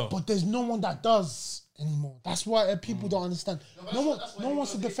are older. But there's no one that does anymore. That's why people don't understand. No one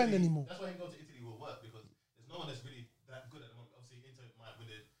wants to defend anymore. That's why he goes to Italy will work because there's no one that's really that good at the moment. Obviously, Inter might win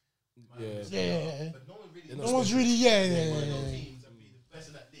it. Yeah. But no one really. No one's really. Yeah. Teams and be the best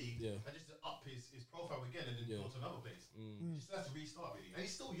in that league. And just to up his profile again and then go to another place. He just has to restart really. And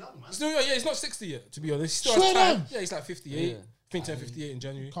he's still young, man. He's not 60 yet, to be honest. He still has time. Yeah, he's like 58. Yeah. I think 58 in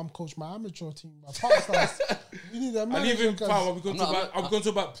January. Come coach my amateur team. My partners. We need a manager. And even, are we going to talk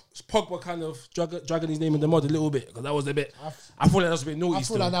about Pogba kind of dragging his name in the mud a little bit? Because that was a bit... I feel like that was a bit naughty. I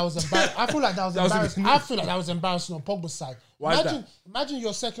feel like that was embarrassing. I feel like that was embarrassing on Pogba's side. Why is that? Imagine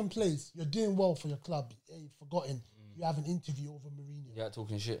you're second place. You're doing well for your club. You've forgotten. You have an interview over Mourinho. Yeah,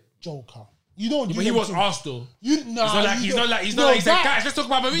 talking shit. Joker. You don't. Yeah, but he was Arsenal. He's not. He's like, guys, let's talk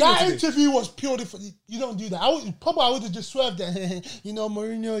about Mourinho. That interview was purely for you. Don't do that. I would have just swerved it. You know,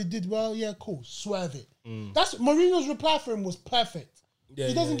 Mourinho, he did well. Yeah, cool. Swerve it. That's Mourinho's reply for him was perfect.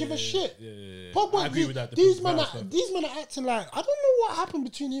 He doesn't give a shit. Pogba, I agree with that. These men are acting like I don't know what happened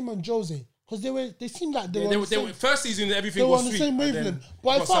between him and Jose because they seemed like they were first season. Everything was on the same wavelength.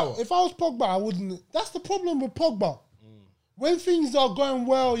 But if I was Pogba, I wouldn't. That's the problem with Pogba. When things are going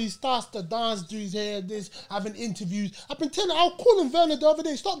well, he starts to dance, do his hair, having interviews. I've been telling I was calling Werner the other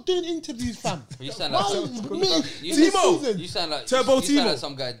day, stop doing interviews, fam. You sound like Timo. You sound like Turbo you Timo. sound like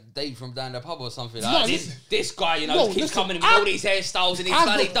some guy Dave from down the pub or something. Like, this guy, keeps coming in with all these hairstyles and he's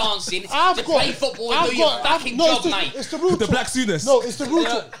bloody dancing to play football and do your fucking job, mate. It's the real talk. The Black Sooners. No, it's the real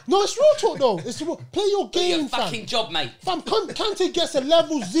talk. No, it's real talk though. It's the real. Play your game, fam. Fucking job, mate. Fam, Kante gets a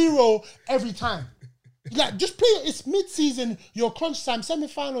level 0 every time. Like, just play it. It's mid-season, your crunch time,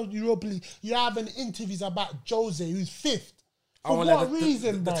 semi-final Europa League. You're having interviews about Jose, who's 5th. For what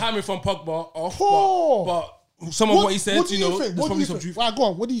reason, the timing from Pogba off, but some of what he said, there's probably some truth. Right, go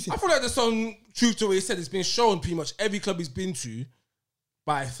on, what do you think? I feel like there's some truth to what he said. It's been shown pretty much every club he's been to.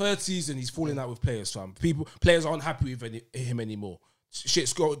 By third season, he's falling out with players, fam. Players aren't happy with him anymore.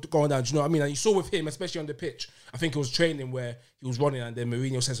 Shit's going down. Do you know what I mean? And you saw with him, especially on the pitch. I think it was training where he was running, and then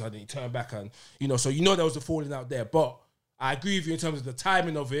Mourinho says something, he turned back, and so there was a falling out there. But I agree with you in terms of the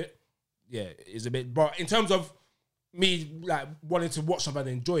timing of it. Yeah, it's a bit. But in terms of me like wanting to watch something and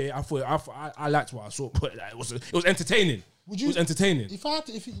enjoy it, I liked what I saw. But it was entertaining. It was entertaining. If I had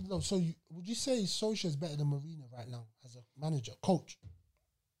to, would you say Solskjaer is better than Mourinho right now as a manager, coach?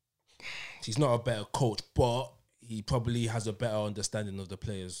 he's not a better coach, but he probably has a better understanding of the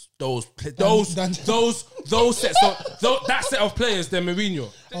players. Those sets of that set of players than Mourinho.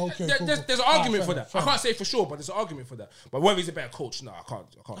 Okay, there's an argument for that. I can't say for sure, but there's an argument for that. But whether he's a better coach, no, I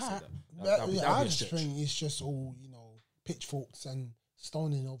can't say that. I just think it's just all pitchforks and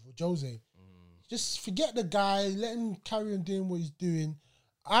stoning over Jose. Just forget the guy. Let him carry on doing what he's doing.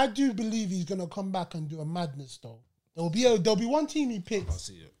 I do believe he's gonna come back and do a madness though. There'll be one team he picks. I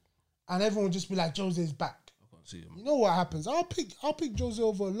see it. And everyone will just be like, Jose's back. You know what happens? I'll pick Jose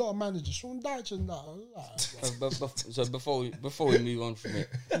over a lot of managers. Sean Dyche and that. So before we move on from it,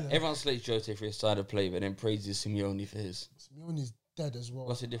 everyone slates Jose for his side of play, but then praises Simeone for his. Simeone's dead as well.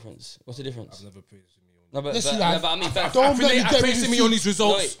 What's the difference? I've never praised Simeone. No, but I mean, I praise Simeone's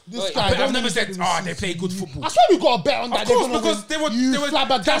results. I've never said, they play good football. I swear we got a bet on that. Of course, because they were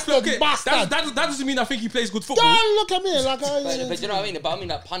flabbergasted bastard. That doesn't mean I think he plays good football. Don't look at me like but you know what I mean? But I mean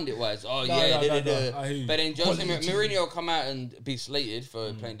that pundit wise. But then Jose Mourinho will come out and be slated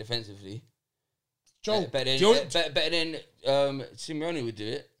for playing defensively. But then Simeone would do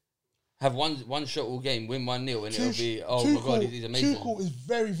it. Have one shot all game, win 1-0, and it'll be my god, he's amazing. Tuchel is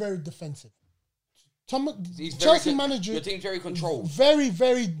very, very defensive. Chelsea manager. Your team's very controlled. Very,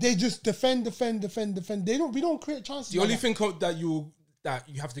 very. They just defend. We don't create chances. The only thing that you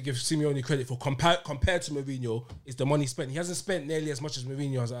have to give Simeone credit for compared to Mourinho is the money spent. He hasn't spent nearly as much as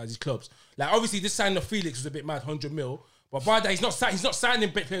Mourinho has at his clubs. Like obviously this signing of Felix was a bit mad, 100 mil. But by that he's not signing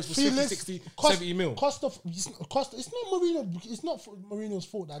big players for 50, 60, 70 mil. Costa. It's not Mourinho. It's not Mourinho's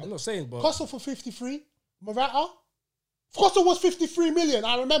fault. I'm not saying, but Costa for 53. Morata. Costa was 53 million.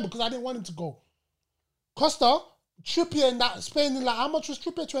 I remember because I didn't want him to go. Costa, Trippier and that spending like how much was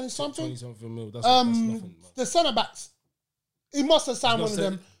Trippier? 20-something? 20-something mil. That's nothing. The centre backs. He must have signed one of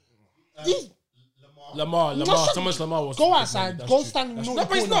them. Lamar. Thomas Lamar was. Go outside. Go stand in the naughty. No,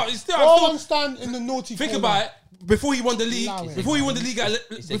 but it's not. It's still. Go and stand in the naughty. Think about it. Before he won the league, before he won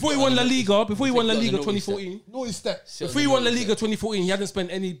La Liga 2014. Naughty steps. Before he won La Liga 2014, he hadn't spent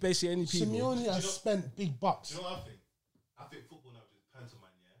basically any people. Simeone has spent big bucks. You know what I think? I think football now is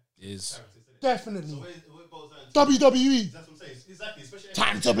pantomime. Is. Definitely. So WWE. That's what I'm saying. Exactly. Especially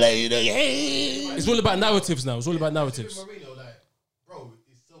Time to play the game. It's all about narratives now. It's all about narratives. Mourinho, bro,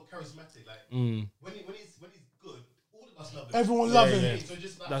 he's so charismatic. When he's good, all of us love him. Everyone love him. Yeah. So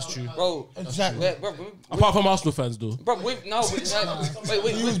that's true, bro. Exactly. Apart from Arsenal fans, though. Bro, he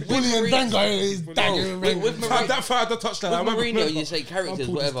was bullying Wenger. He's daggering that fire the touchdown. With Mourinho, you say characters,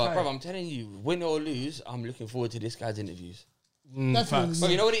 whatever. Bro, I'm telling you, win or lose, I'm looking forward to this guy's interviews. Definitely. But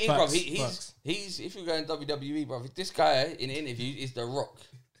you know what it is, bro? He's if you go in WWE, bro, this guy in the interview is The Rock.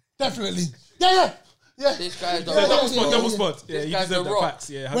 Definitely. Yeah. This guy is The Rock. Double spot. This guy's The Rock.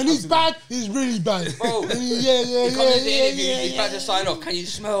 When he's bad, he's really bad. Bro, he comes to the interview, he's about to sign off. Can you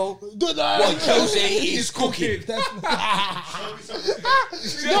smell what Jose is cooking?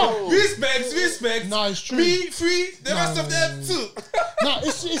 Respect. No, it's true. Me, free, the rest of them too. No,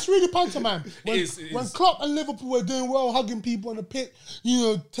 it's really pantomime. When Klopp and Liverpool were doing well, hugging people on the pit,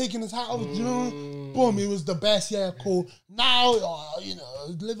 taking his hat off, boom, it was the best. Yeah, cool. Now,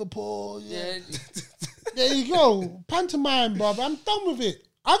 Liverpool. Yeah. There you go. Pantomime, bro. I'm done with it.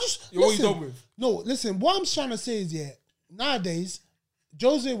 What are you done with? No, listen. What I'm trying to say is, nowadays,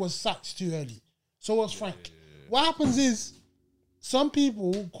 Jose was sacked too early. So was Frank. Yeah. What happens is, some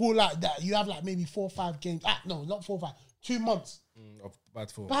people call like that. You have like maybe 4 or 5 games. No, not 4 or 5. 2 months. Of bad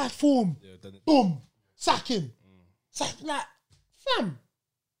form. Bad form. Yeah, boom. Sack him. Fam.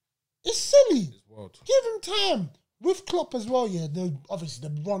 It's silly. It's wild. Give him time. With Klopp as well, obviously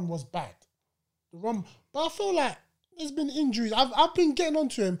the run was bad. But I feel like there's been injuries. I've been getting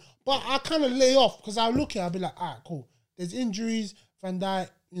onto him, but I kind of lay off because I look at it, I'll be like, all right, cool. There's injuries, Van Dijk,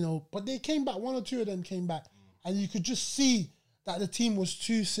 but they came back. 1 or 2 of them came back. And you could just see that the team was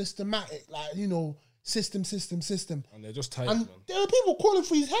too systematic, system. And they're just tired, and man. There were people calling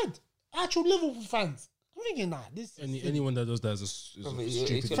for his head. Actual Liverpool fans. I'm thinking, anyone that does that is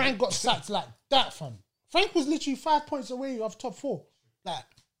stupid. Frank got sacked like that, fam. Frank was literally 5 points away off top 4.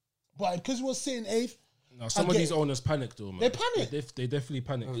 But because he was sitting 8th. No, some of these owners panic though, man. They panic. They definitely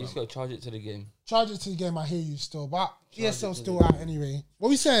panic. You just got to charge it to the game. I hear you still. But ESL's still out anyway. What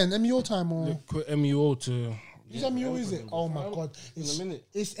are we saying? MUO time or? Quick MUO to... Whose MUO is it? Oh my God. In a minute.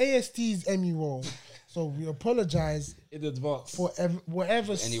 It's AST's MUO. So we apologize. In advance. For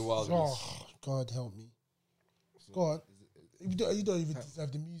whatever... Any wildness. Oh, God help me. God. You don't even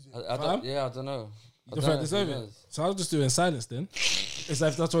deserve the music. I don't know. You don't deserve it. So I'll just do it in silence then. It's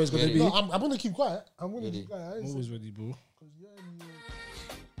like that's what it's going to be. No, I'm going to keep quiet. I'm always ready, bro.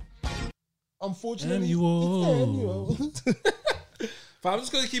 Unfortunately, MUO. But I'm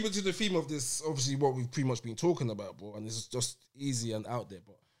just going to keep it to the theme of this, obviously what we've pretty much been talking about, bro, and it's just easy and out there.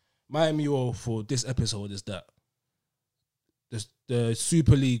 But my MUO for this episode is that the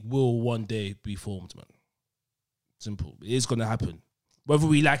Super League will one day be formed, man. Simple. It is going to happen. Whether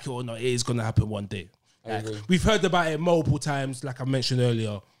we like it or not, it is going to happen one day. Like, we've heard about it multiple times, like I mentioned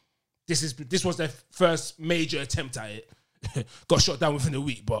earlier. This was their first major attempt at it. Got shot down within a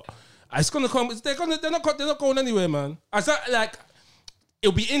week, but it's gonna come. They're not going anywhere, man.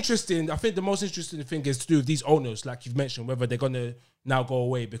 It'll be interesting. I think the most interesting thing is to do with these owners, like you've mentioned, whether they're gonna now go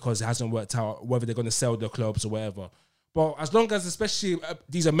away because it hasn't worked out, whether they're gonna sell their clubs or whatever. But as long as, especially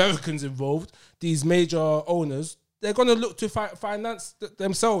these Americans involved, these major owners, they're gonna look to finance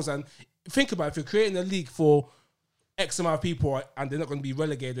themselves. And think about it, if you're creating a league for X amount of people and they're not going to be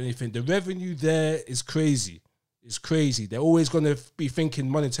relegated or anything, the revenue there is crazy. It's crazy. They're always going to be thinking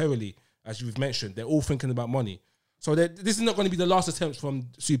monetarily, as you've mentioned. They're all thinking about money. So this is not going to be the last attempt from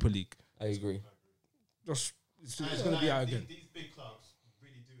Super League. I agree. It's going to be out again. These big clubs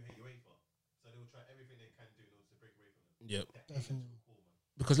really do hate UEFA, so they will try everything they can do to break away from them. Yeah, definitely.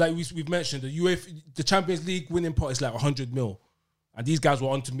 Because like we've mentioned, the Champions League winning pot is like 100 mil. And these guys were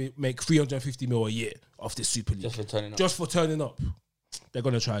on to make 350 mil a year off this Super League. Just for turning up. They're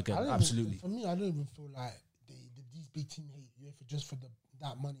going to try again. Absolutely. For me, I don't even feel like these big teams hate UEFA just for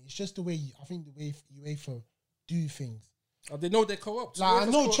that money. It's just the way, I think the way UEFA do things. They know they're corrupt. Like,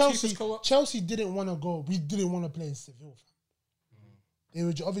 I know Chelsea didn't want to go. We didn't want to play in Seville. They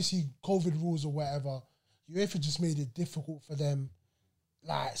were obviously COVID rules or whatever. UEFA just made it difficult for them.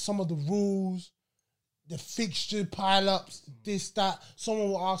 Like, some of the rules, the fixture pile-ups, this, that. Someone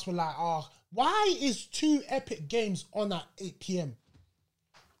will ask me like, why is 2 epic games on at 8 p.m?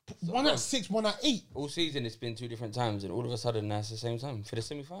 One at 6, one at 8. All season it's been 2 different times, and all of a sudden now it's the same time for the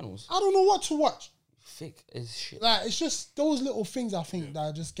semi-finals. I don't know what to watch. Thick as shit. Like, it's just those little things I think that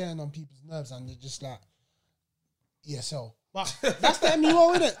are just getting on people's nerves, and they're just like, ESL. But that's the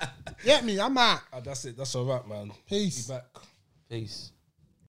MUO, innit? Get me, I'm out. That's it. That's all right, man. Peace. Be back. Peace.